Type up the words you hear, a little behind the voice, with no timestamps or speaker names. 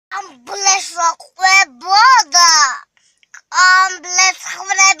ამბლეს როყვებოდა ამბლეს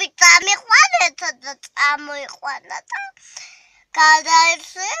ხრები წამიყვანეთ და წამოიყვანა და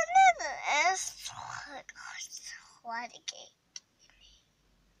გადაიცემენ ეს ხვარი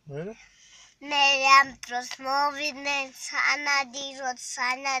მე ამ დროს მოვიდნენ სანადიროდ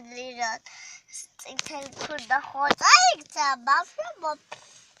წითელი ქუდა ხო წაიქცა ბავშვებო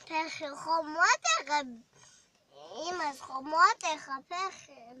ფეხი ხომ მოატეხა იმას ხომ მოატეხა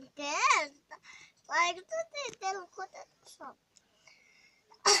ფეხი მგეს წაიქცა წითელი ქუდა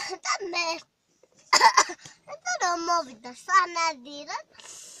და მე და რომ მოვიდა სანადიროდ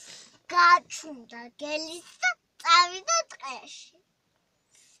გაჩუნდა გელის და წავიდა ტყეში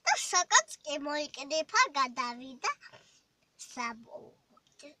და საკაც კი მოიკრიფა გადავიდა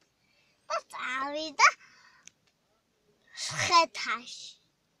საბოლოოდ და წავიდა ხეთაში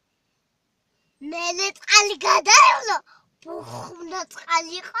მელე წყალი გადაევლო ბუხმნა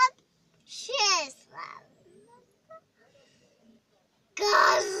წყალი იყო შესაძლოა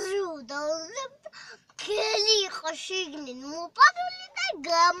გაზრუდა გელი იყო შიგნით მოპარული და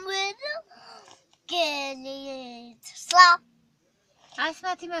გამვედა გელით სლა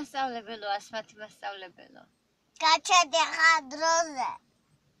ასმათი მასწავლებელო. გაჩერდი ხადროზე.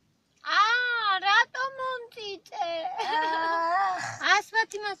 რატომ მომწიწე?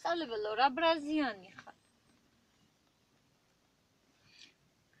 ასმათი მასწავლებელო, რა ბრაზიანი ხარ?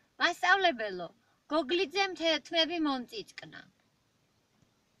 მასწავლებელო, გოგლიძემ თმები მომწიწკნა.